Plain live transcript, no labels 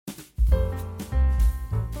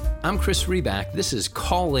I'm Chris Reback. This is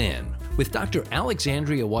Call In. With Dr.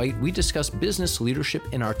 Alexandria White, we discuss business leadership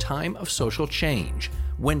in our time of social change,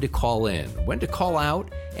 when to call in, when to call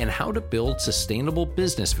out, and how to build sustainable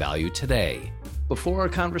business value today. Before our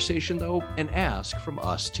conversation, though, an ask from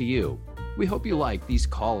us to you. We hope you like these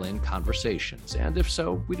call-in conversations, and if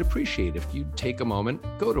so, we'd appreciate if you'd take a moment,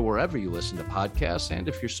 go to wherever you listen to podcasts, and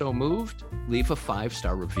if you're so moved, leave a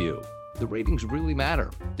 5-star review. The ratings really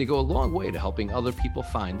matter. They go a long way to helping other people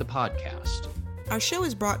find the podcast. Our show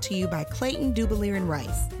is brought to you by Clayton, Dubilier &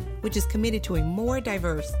 Rice, which is committed to a more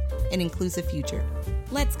diverse and inclusive future.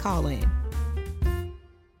 Let's call in.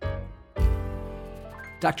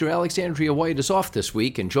 Dr. Alexandria White is off this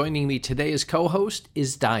week, and joining me today as co-host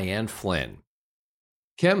is Diane Flynn.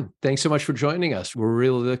 Kim, thanks so much for joining us. We're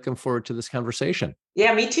really looking forward to this conversation.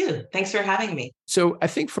 Yeah, me too. Thanks for having me. So I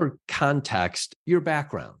think for context, your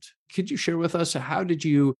background, could you share with us, how did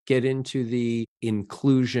you get into the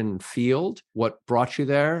inclusion field? What brought you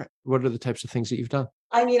there? What are the types of things that you've done?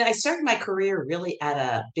 I started my career really at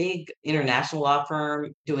a big international law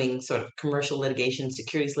firm doing sort of commercial litigation,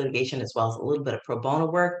 securities litigation, as well as a little bit of pro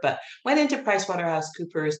bono work, but went into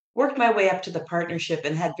PricewaterhouseCoopers, worked my way up to the partnership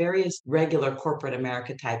and had various regular corporate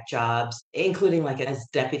America type jobs, including like as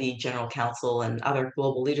deputy general counsel and other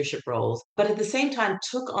global leadership roles. But at the same time,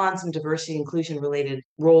 took on some diversity inclusion related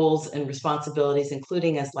roles and responsibilities,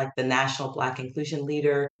 including as like the National Black Inclusion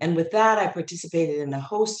Leader. And with that, I participated in a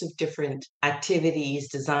host of different activities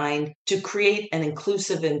designed to create an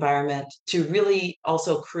inclusive environment, to really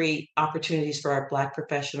also create opportunities for our Black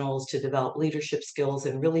professionals to develop leadership skills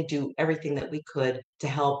and really do everything that we could to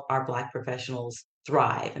help our Black professionals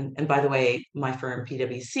thrive. And by the way, my firm,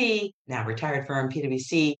 PwC, now retired firm,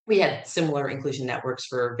 PwC, we had similar inclusion networks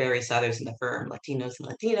for various others in the firm, Latinos and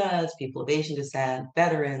Latinas, people of Asian descent,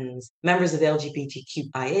 veterans, members of the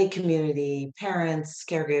LGBTQIA community, parents,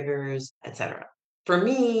 caregivers, etc. For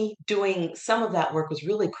me, doing some of that work was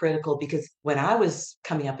really critical because when I was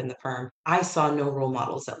coming up in the firm, I saw no role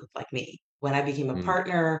models that looked like me. When I became a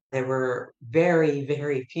partner, there were very,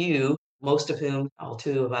 very few, most of whom, all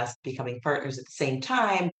two of us, becoming partners at the same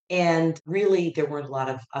time. And really, there weren't a lot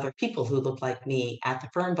of other people who looked like me at the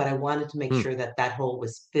firm, but I wanted to make sure that that hole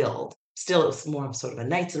was filled. Still, it was more of sort of a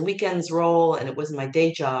nights and weekends role, and it wasn't my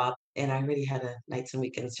day job. And I really had a nights and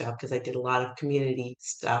weekends job because I did a lot of community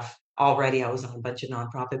stuff. Already, I was on a bunch of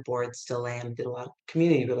nonprofit boards, still am, did a lot of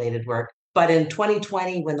community-related work. But in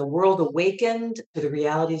 2020, when the world awakened to the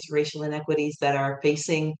realities of racial inequities that are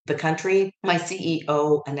facing the country, my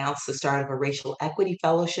CEO announced the start of a racial equity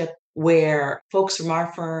fellowship where folks from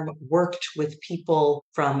our firm worked with people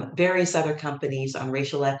from various other companies on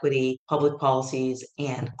racial equity, public policies,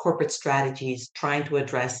 and corporate strategies trying to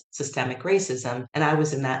address systemic racism. And I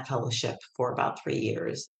was in that fellowship for about 3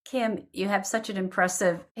 years. Kim, you have such an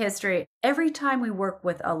impressive history. Every time we work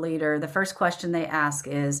with a leader, the first question they ask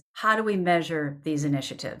is, how do we measure these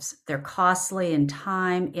initiatives? They're costly in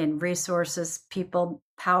time, in resources, people,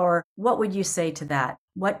 power. What would you say to that?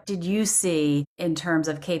 What did you see in terms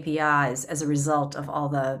of KPIs as a result of all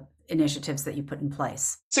the initiatives that you put in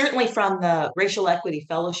place? Certainly from the Racial Equity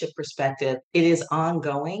Fellowship perspective, it is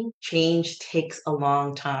ongoing. Change takes a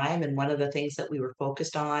long time. And one of the things that we were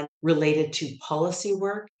focused on related to policy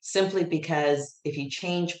work, simply because if you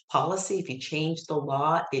change policy, if you change the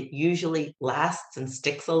law, it usually lasts and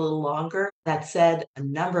sticks a little longer. That said, a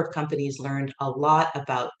number of companies learned a lot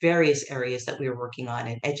about various areas that we were working on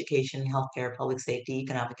in education, healthcare, public safety,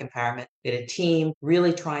 economic empowerment. We had a team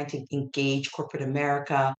really trying to engage corporate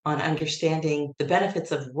America on understanding the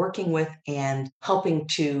benefits of working with and helping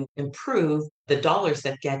to improve the dollars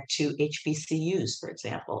that get to HBCUs, for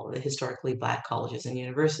example, the historically Black colleges and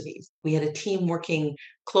universities. We had a team working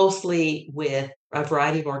closely with a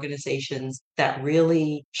variety of organizations that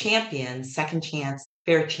really champion second chance,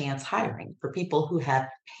 fair chance hiring for people who have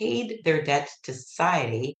paid their debt to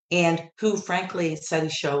society and who, frankly,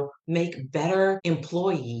 studies show make better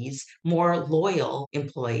employees, more loyal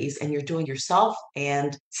employees, and you're doing yourself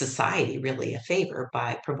and society really a favor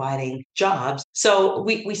by providing jobs. So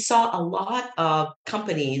we saw a lot of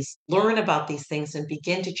companies learn about these things and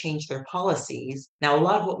begin to change their policies. Now, a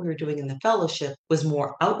lot of what we were doing in the fellowship was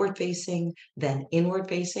more outward facing than inward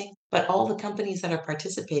facing, but all the companies that are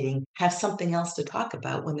participating have something else to talk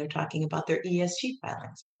about when they're talking about their ESG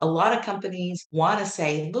filings. A lot of companies want to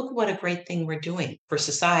say, look what a great thing we're doing for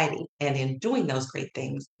society. And in doing those great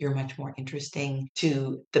things, you're much more interesting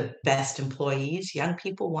to the best employees. Young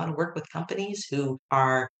people want to work with companies who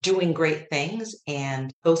are doing great things.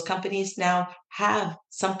 And those companies now have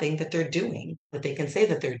something that they're doing, that they can say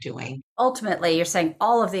that they're doing. Ultimately, you're saying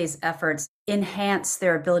all of these efforts enhance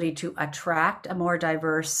their ability to attract a more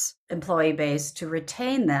diverse employee base, to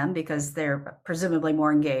retain them because they're presumably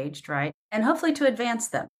more engaged, right? And hopefully to advance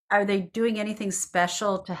them. Are they doing anything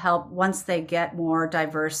special to help once they get more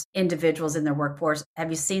diverse individuals in their workforce? Have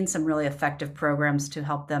you seen some really effective programs to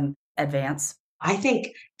help them advance? I think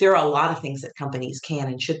there are a lot of things that companies can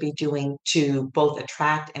and should be doing to both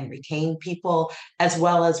attract and retain people, as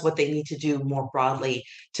well as what they need to do more broadly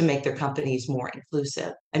to make their companies more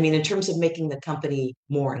inclusive. I mean, in terms of making the company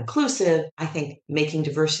more inclusive, I think making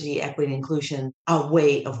diversity, equity, and inclusion a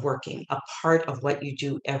way of working, a part of what you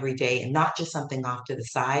do every day, and not just something off to the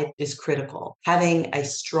side is critical. Having a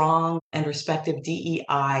strong and respected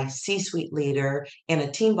DEI C-suite leader and a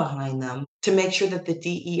team behind them to make sure that the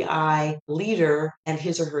DEI leader and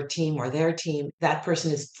his or her team or their team, that person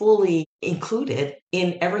is fully included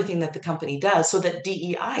in everything that the company does so that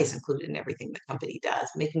DEI is included in everything the company does,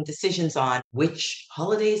 making decisions on which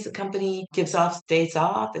holidays the company gives off days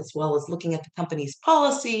off, as well as looking at the company's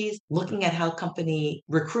policies, looking at how company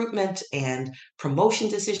recruitment and promotion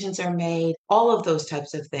decisions are made, all of those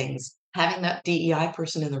types of things. Having that DEI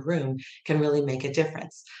person in the room can really make a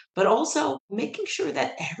difference. But also making sure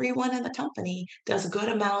that everyone in the company does a good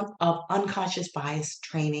amount of unconscious bias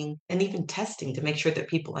training and even testing to make sure that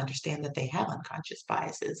people understand that they have unconscious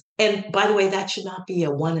biases. And by the way, that should not be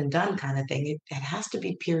a one and done kind of thing. It has to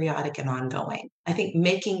be periodic and ongoing. I think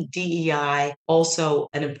making DEI also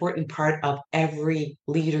an important part of every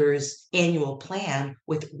leader's annual plan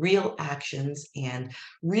with real actions and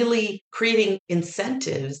really creating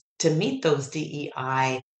incentives to meet those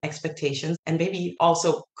DEI expectations and maybe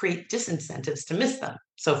also create disincentives to miss them.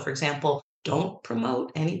 So, for example, don't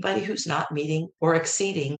promote anybody who's not meeting or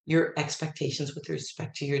exceeding your expectations with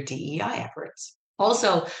respect to your DEI efforts.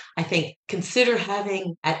 Also, I think consider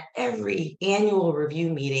having at every annual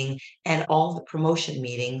review meeting and all the promotion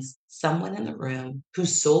meetings, someone in the room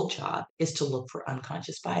whose sole job is to look for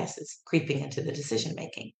unconscious biases creeping into the decision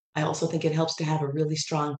making. I also think it helps to have a really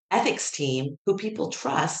strong ethics team who people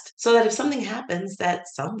trust so that if something happens that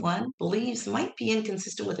someone believes might be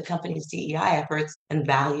inconsistent with the company's DEI efforts and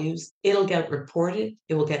values, it'll get reported,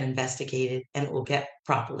 it will get investigated, and it will get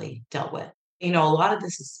properly dealt with. You know, a lot of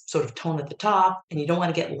this is sort of tone at the top, and you don't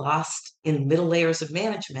want to get lost in middle layers of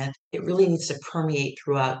management. It really needs to permeate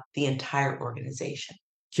throughout the entire organization.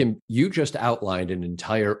 Kim, you just outlined an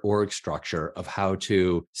entire org structure of how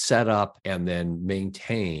to set up and then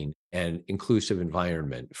maintain an inclusive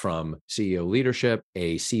environment, from CEO leadership,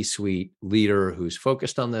 a C-suite leader who's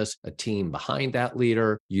focused on this, a team behind that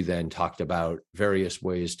leader. You then talked about various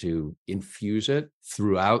ways to infuse it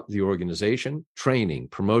throughout the organization: training,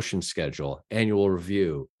 promotion schedule, annual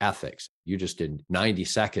review, ethics. You just in 90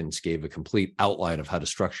 seconds gave a complete outline of how to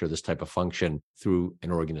structure this type of function through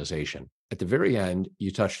an organization. At the very end, you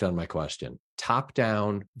touched on my question: top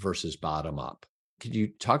down versus bottom up. Could you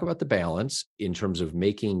talk about the balance in terms of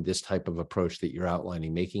making this type of approach that you're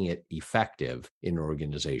outlining, making it effective in an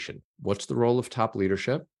organization? What's the role of top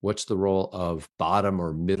leadership? What's the role of bottom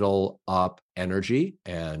or middle up energy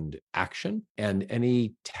and action? And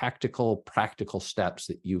any tactical, practical steps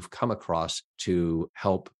that you've come across to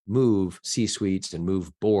help move C-suites and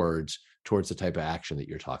move boards towards the type of action that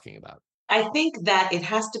you're talking about? I think that it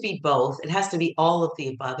has to be both. It has to be all of the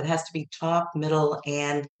above. It has to be top, middle,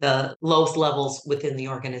 and the lowest levels within the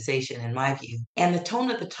organization, in my view. And the tone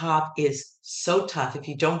at the top is so tough. If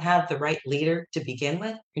you don't have the right leader to begin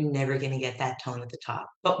with, you're never going to get that tone at the top.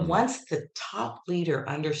 But once the top leader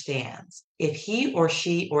understands, if he or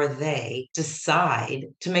she or they decide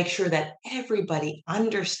to make sure that everybody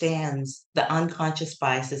understands the unconscious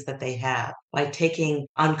biases that they have by taking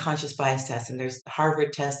unconscious bias tests, and there's the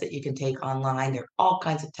Harvard test that you can take online, there are all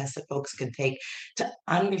kinds of tests that folks can take to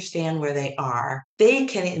understand where they are, they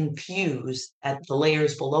can infuse at the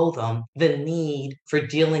layers below them the need for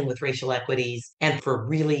dealing with racial equities and for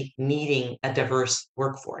really needing a diverse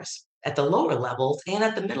workforce. At the lower levels and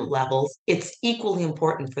at the middle levels, it's equally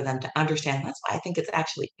important for them to understand. That's why I think it's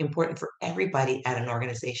actually important for everybody at an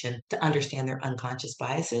organization to understand their unconscious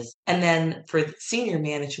biases. And then for senior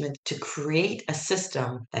management to create a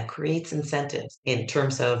system that creates incentives in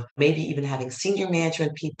terms of maybe even having senior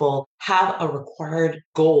management people have a required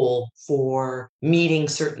goal for meeting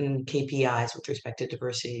certain KPIs with respect to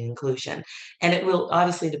diversity and inclusion. And it will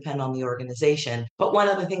obviously depend on the organization. But one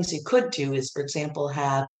of the things you could do is, for example,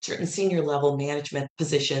 have certain senior level management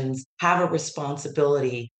positions have a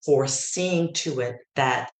responsibility for seeing to it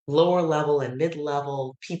that lower level and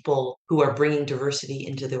mid-level people who are bringing diversity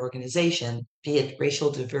into the organization, be it racial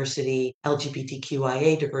diversity,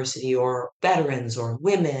 LGBTQIA diversity, or veterans or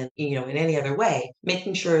women, in any other way,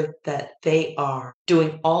 making sure that they are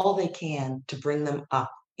doing all they can to bring them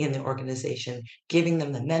up in the organization, giving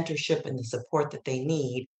them the mentorship and the support that they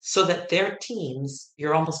need so that their teams,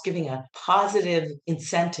 you're almost giving a positive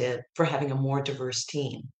incentive for having a more diverse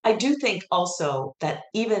team. I do think also that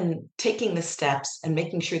even taking the steps and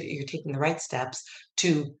making sure that you're taking the right steps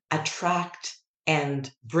to attract and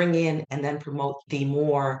bring in and then promote the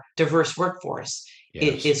more diverse workforce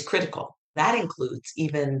is critical. That includes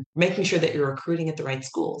even making sure that you're recruiting at the right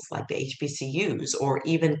schools, like the HBCUs, or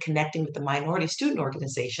even connecting with the minority student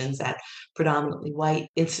organizations at predominantly white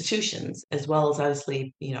institutions, as well as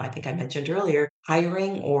obviously, I think I mentioned earlier,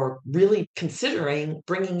 hiring or really considering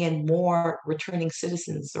bringing in more returning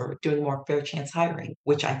citizens or doing more fair chance hiring,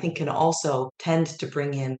 which I think can also tend to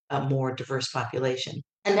bring in a more diverse population.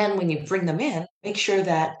 And then when you bring them in, make sure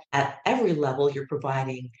that at every level you're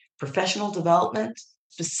providing professional development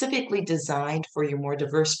specifically designed for your more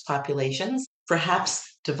diverse populations,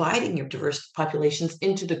 perhaps dividing your diverse populations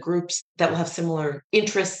into the groups that will have similar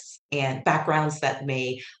interests and backgrounds that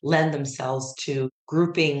may lend themselves to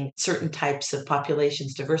grouping certain types of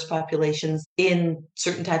populations, diverse populations, in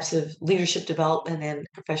certain types of leadership development and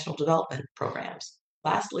professional development programs.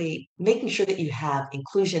 Lastly, making sure that you have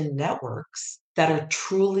inclusion networks that are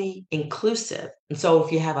truly inclusive. And so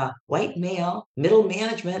if you have a white male, middle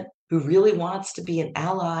management who really wants to be an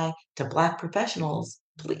ally to Black professionals,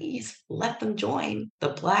 please let them join the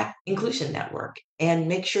Black Inclusion Network and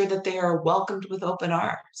make sure that they are welcomed with open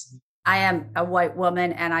arms. I am a white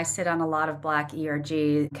woman and I sit on a lot of Black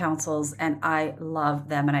ERG councils and I love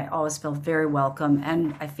them and I always feel very welcome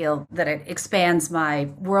and I feel that it expands my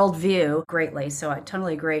worldview greatly. So I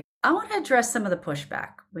totally agree. I want to address some of the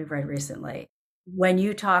pushback we've read recently. When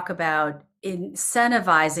you talk about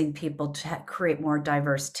incentivizing people to create more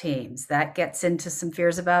diverse teams, that gets into some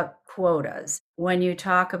fears about quotas. When you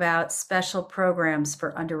talk about special programs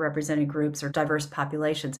for underrepresented groups or diverse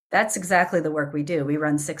populations, that's exactly the work we do. We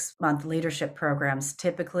run 6-month leadership programs,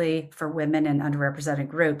 typically for women and underrepresented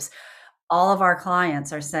groups. All of our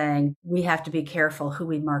clients are saying we have to be careful who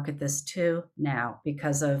we market this to now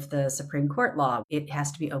because of the Supreme Court law. It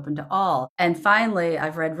has to be open to all. And finally,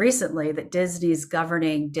 I've read recently that Disney's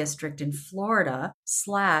governing district in Florida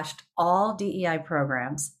slashed all DEI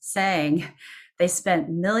programs, saying they spent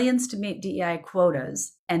millions to meet DEI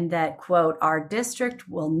quotas and that, quote, our district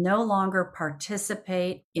will no longer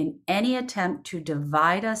participate in any attempt to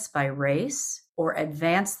divide us by race or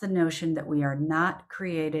advance the notion that we are not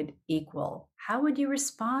created equal. How would you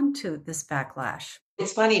respond to this backlash?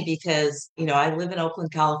 It's funny because, I live in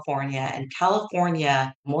Oakland, California, and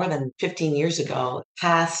California more than 15 years ago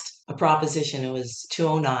passed a proposition. It was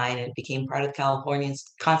 209 and it became part of California's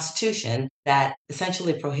constitution that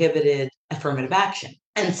essentially prohibited affirmative action.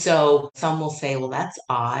 And so some will say, well, that's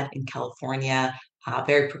odd in California, a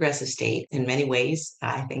very progressive state in many ways.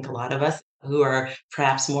 I think a lot of us who are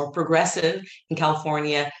perhaps more progressive in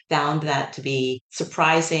California found that to be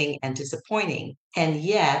surprising and disappointing. And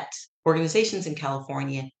yet, organizations in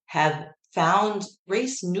California have found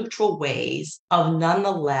race-neutral ways of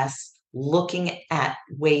nonetheless looking at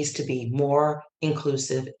ways to be more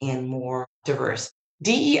inclusive and more diverse.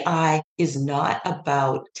 DEI is not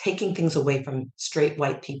about taking things away from straight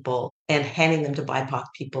white people and handing them to BIPOC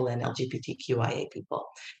people and LGBTQIA people.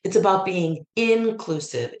 It's about being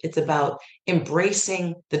inclusive. It's about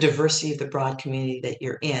embracing the diversity of the broad community that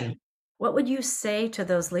you're in. What would you say to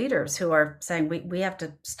those leaders who are saying we have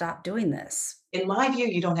to stop doing this? In my view,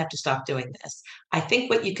 you don't have to stop doing this. I think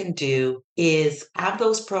what you can do is have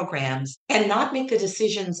those programs and not make the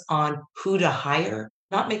decisions on who to hire,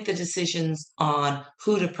 not make the decisions on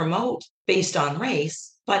who to promote based on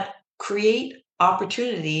race, but create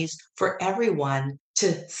opportunities for everyone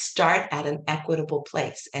to start at an equitable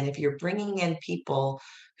place. And if you're bringing in people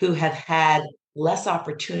who have had less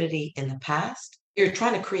opportunity in the past, you're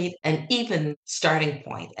trying to create an even starting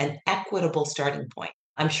point, an equitable starting point.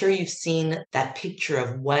 I'm sure you've seen that picture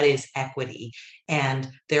of what is equity.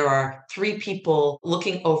 And there are 3 people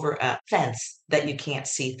looking over a fence that you can't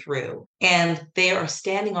see through. And they are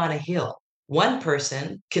standing on a hill. one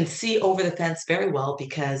person can see over the fence very well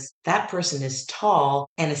because that person is tall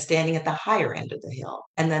and is standing at the higher end of the hill.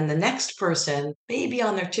 And then the next person, maybe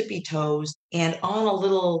on their tippy toes and on a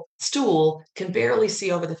little stool, can barely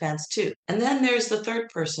see over the fence too. And then there's the third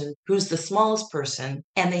person who's the smallest person,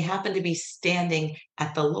 and they happen to be standing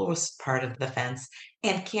at the lowest part of the fence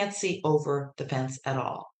and can't see over the fence at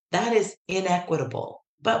all. That is inequitable.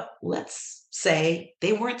 But let's say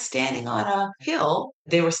they weren't standing on a hill,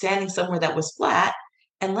 they were standing somewhere that was flat.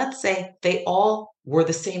 And let's say they all were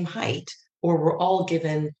the same height or were all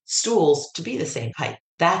given stools to be the same height.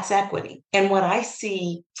 That's equity. And what I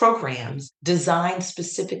see programs designed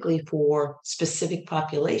specifically for specific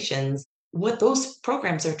populations, what those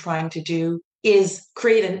programs are trying to do is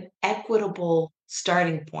create an equitable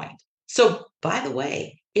starting point. So, by the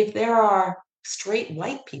way, if there are straight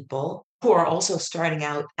white people who are also starting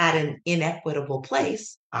out at an inequitable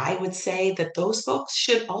place, I would say that those folks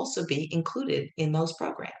should also be included in those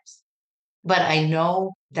programs. But I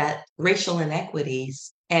know that racial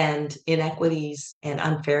inequities and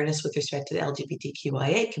unfairness with respect to the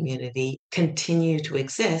LGBTQIA community continue to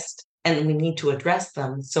exist, and we need to address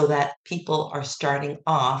them so that people are starting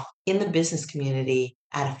off in the business community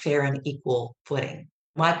at a fair and equal footing.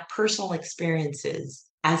 My personal experiences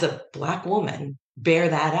as a Black woman bear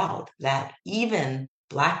that out, that even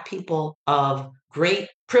Black people of great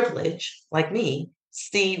privilege like me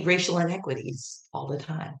see racial inequities all the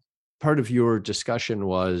time. Part of your discussion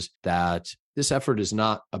was that this effort is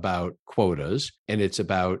not about quotas, and it's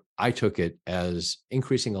about, I took it as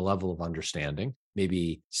increasing a level of understanding,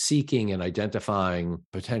 maybe seeking and identifying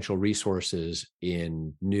potential resources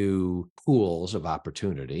in new pools of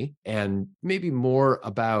opportunity, and maybe more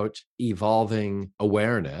about evolving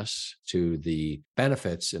awareness to the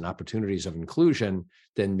benefits and opportunities of inclusion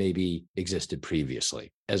than maybe existed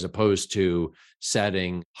previously, as opposed to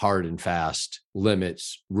setting hard and fast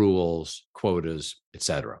limits, rules, quotas,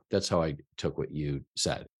 etc. That's how I took what you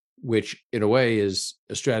said, which in a way is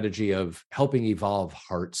a strategy of helping evolve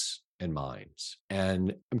hearts and minds.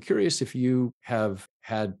 And I'm curious if you have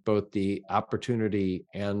had both the opportunity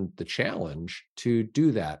and the challenge to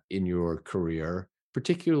do that in your career,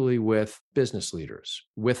 particularly with business leaders,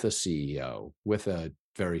 with a CEO, with a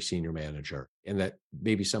very senior manager, and that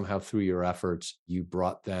maybe somehow through your efforts, you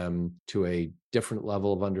brought them to a different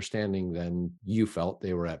level of understanding than you felt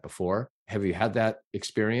they were at before. Have you had that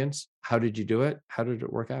experience? How did you do it? How did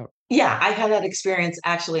it work out? Yeah, I've had that experience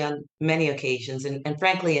actually on many occasions. And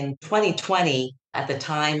frankly, in 2020, at the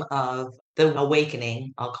time of the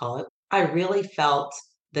awakening, I'll call it, I really felt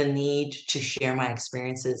the need to share my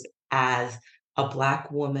experiences as a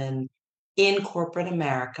Black woman in corporate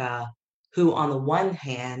America who, on the one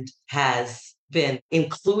hand, has been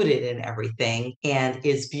included in everything and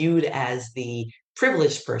is viewed as the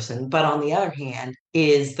privileged person, but on the other hand,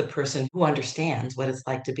 is the person who understands what it's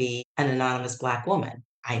like to be an anonymous Black woman.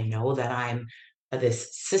 I know that I'm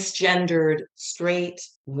this cisgendered, straight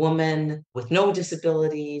woman with no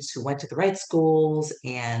disabilities who went to the right schools.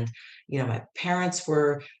 And, my parents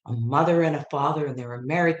were a mother and a father, and they were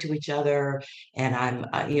married to each other. And I'm,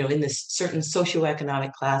 in this certain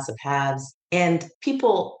socioeconomic class of haves. And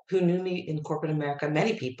people who knew me in corporate America,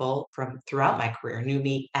 many people from throughout my career knew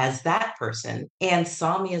me as that person and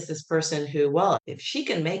saw me as this person who, well, if she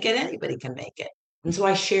can make it, anybody can make it. And so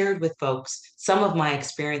I shared with folks some of my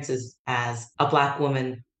experiences as a Black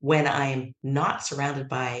woman when I'm not surrounded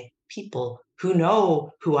by people who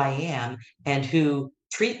know who I am and who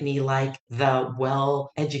treat me like the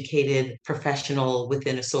well-educated professional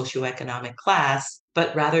within a socioeconomic class,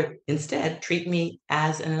 but rather instead treat me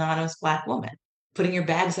as an anonymous Black woman. Putting your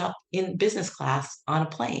bags up in business class on a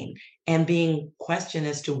plane and being questioned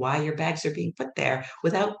as to why your bags are being put there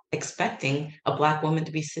without expecting a Black woman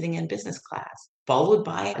to be sitting in business class, followed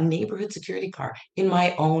by a neighborhood security car in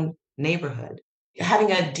my own neighborhood,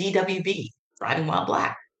 having a DWB, driving while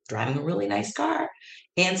Black, driving a really nice car,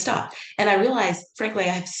 and stop. And I realized, frankly, I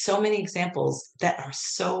have so many examples that are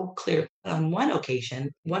so clear. On one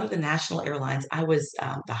occasion, one of the national airlines, I was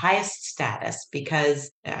the highest status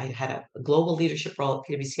because I had a global leadership role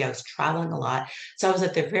at PwC. I was traveling a lot. So I was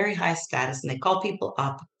at their very high status, and they call people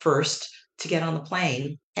up first to get on the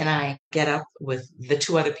plane. And I get up with the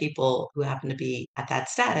two other people who happen to be at that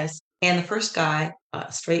status. And the first guy,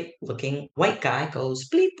 a straight looking white guy, goes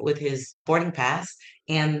bleep with his boarding pass,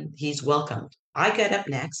 and he's welcomed. I get up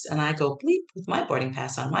next and I go bleep with my boarding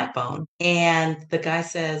pass on my phone. And the guy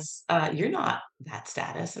says, you're not that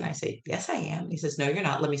status. And I say, yes, I am. He says, no, you're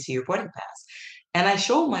not. Let me see your boarding pass. And I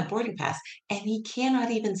show him my boarding pass, and he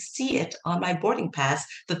cannot even see it on my boarding pass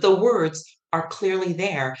that the words are clearly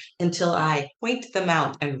there until I point them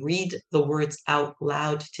out and read the words out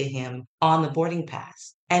loud to him on the boarding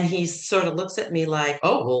pass. And he sort of looks at me like,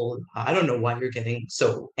 oh, well, I don't know why you're getting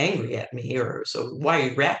so angry at me, or so why are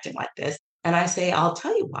you reacting like this? And I say, I'll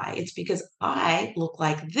tell you why. It's because I look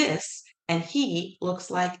like this and he looks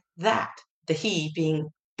like that. The he being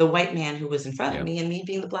the white man who was in front of Yeah. me and me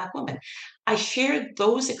being the Black woman. I shared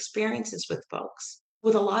those experiences with folks,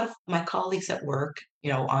 with a lot of my colleagues at work,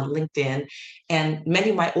 on LinkedIn, and many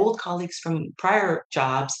of my old colleagues from prior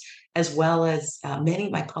jobs, as well as many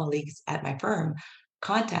of my colleagues at my firm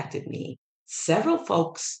contacted me. Several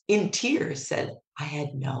folks in tears said, I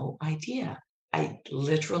had no idea. I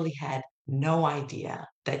literally had no idea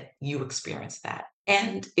that you experienced that.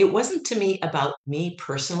 And it wasn't to me about me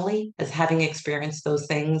personally as having experienced those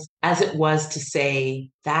things, as it was to say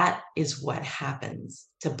that is what happens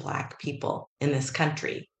to Black people in this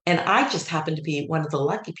country. And I just happen to be one of the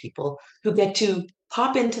lucky people who get to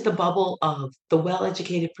pop into the bubble of the well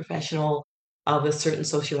educated professional of a certain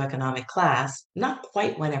socioeconomic class, not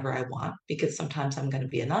quite whenever I want, because sometimes I'm going to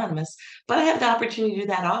be anonymous, but I have the opportunity to do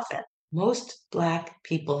that often. Most Black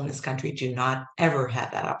people in this country do not ever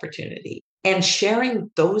have that opportunity. And sharing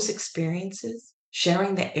those experiences,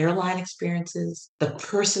 sharing the airline experiences, the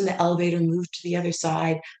person the elevator moved to the other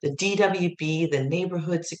side, the DWB, the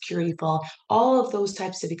neighborhood security fall, all of those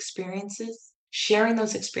types of experiences, sharing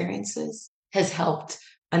those experiences has helped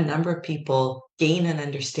a number of people gain an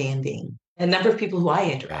understanding. A number of people who I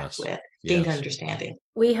interact with gain an understanding.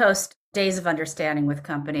 We host Days of Understanding with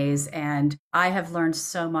companies, and I have learned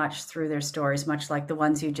so much through their stories, much like the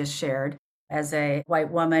ones you just shared. As a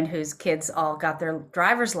white woman whose kids all got their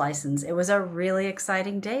driver's license, it was a really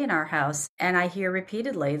exciting day in our house. And I hear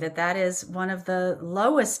repeatedly that that is one of the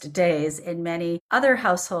lowest days in many other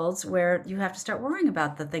households where you have to start worrying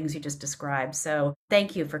about the things you just described. So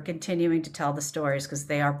thank you for continuing to tell the stories because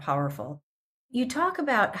they are powerful. You talk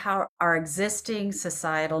about how our existing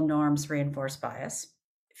societal norms reinforce bias.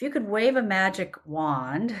 If you could wave a magic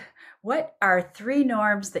wand, what are 3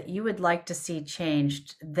 norms that you would like to see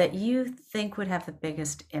changed that you think would have the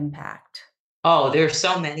biggest impact? Oh, there's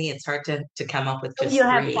so many. It's hard to come up with just You 3.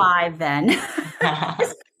 have 5 then.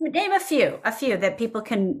 Just name a few that people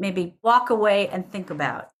can maybe walk away and think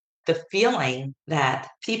about. The feeling that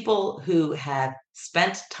people who have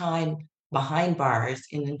spent time behind bars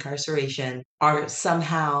in incarceration are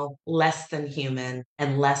somehow less than human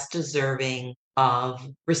and less deserving of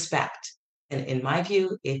respect. And in my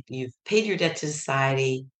view, if you've paid your debt to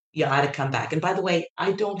society, you ought to come back. And by the way,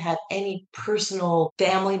 I don't have any personal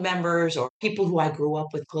family members or people who I grew up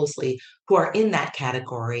with closely who are in that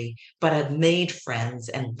category, but have made friends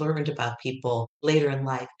and learned about people later in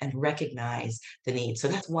life and recognize the need. So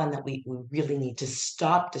that's one that we really need to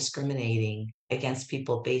stop discriminating against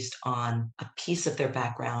people based on a piece of their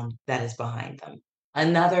background that is behind them.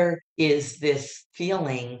 Another is this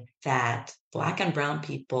feeling that Black and brown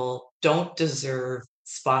people don't deserve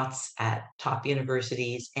spots at top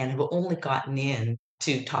universities and have only gotten in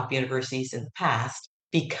to top universities in the past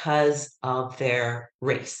because of their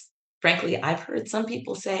race. Frankly, I've heard some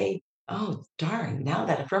people say, oh, darn, now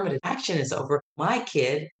that affirmative action is over, my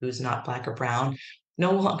kid, who's not Black or brown,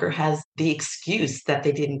 no longer has the excuse that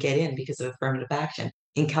they didn't get in because of affirmative action.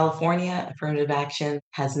 In California, affirmative action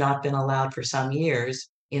has not been allowed for some years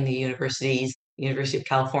in the universities. The University of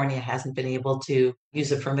California hasn't been able to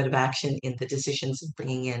use affirmative action in the decisions of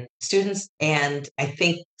bringing in students. And I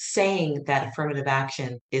think saying that affirmative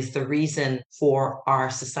action is the reason for our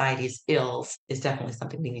society's ills is definitely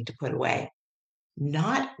something we need to put away.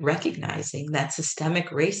 Not recognizing that systemic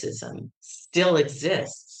racism still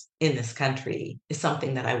exists in this country is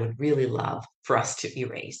something that I would really love for us to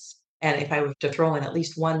erase. And if I were to throw in at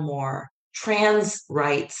least one more, trans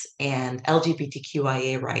rights and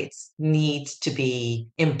LGBTQIA rights need to be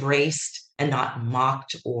embraced and not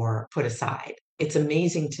mocked or put aside. It's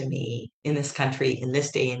amazing to me in this country, in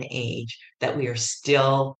this day and age, that we are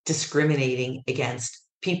still discriminating against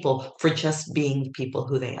people for just being people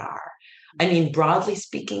who they are. I mean, broadly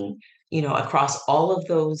speaking, across all of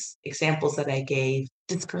those examples that I gave,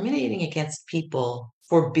 discriminating against people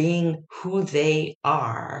for being who they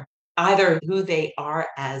are, either who they are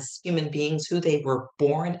as human beings, who they were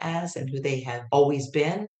born as and who they have always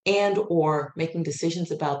been, and or making decisions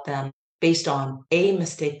about them based on a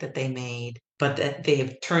mistake that they made, but that they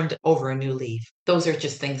have turned over a new leaf. Those are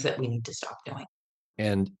just things that we need to stop doing.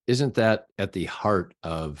 And isn't that at the heart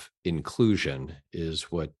of inclusion is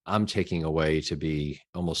what I'm taking away to be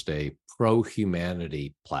almost a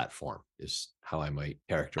pro-humanity platform is how I might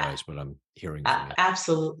characterize what I'm hearing from you.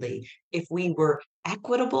 Absolutely. If we were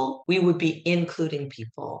equitable, we would be including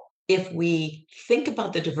people. if we think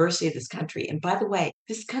about the diversity of this country, and by the way,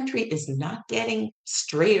 this country is not getting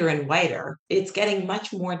straighter and whiter, it's getting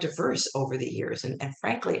much more diverse over the years. And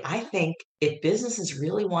frankly, I think if businesses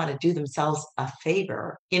really want to do themselves a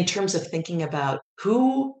favor in terms of thinking about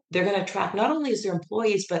who they're going to attract, not only as their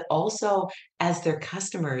employees, but also as their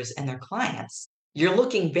customers and their clients, you're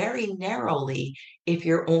looking very narrowly if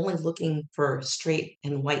you're only looking for straight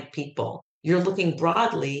and white people. You're looking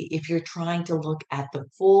broadly if you're trying to look at the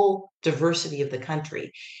full diversity of the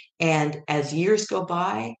country. And as years go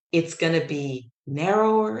by, it's going to be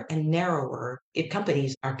narrower and narrower if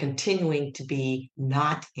companies are continuing to be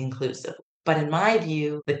not inclusive. But in my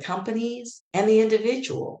view, the companies and the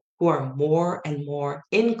individual who are more and more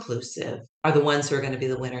inclusive are the ones who are going to be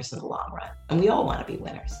the winners in the long run. And we all want to be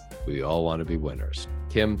winners. We all want to be winners.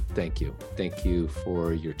 Kim, thank you. Thank you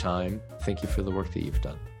for your time. Thank you for the work that you've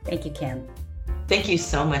done. Thank you, Kim. Thank you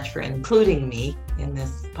so much for including me in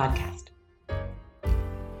this podcast.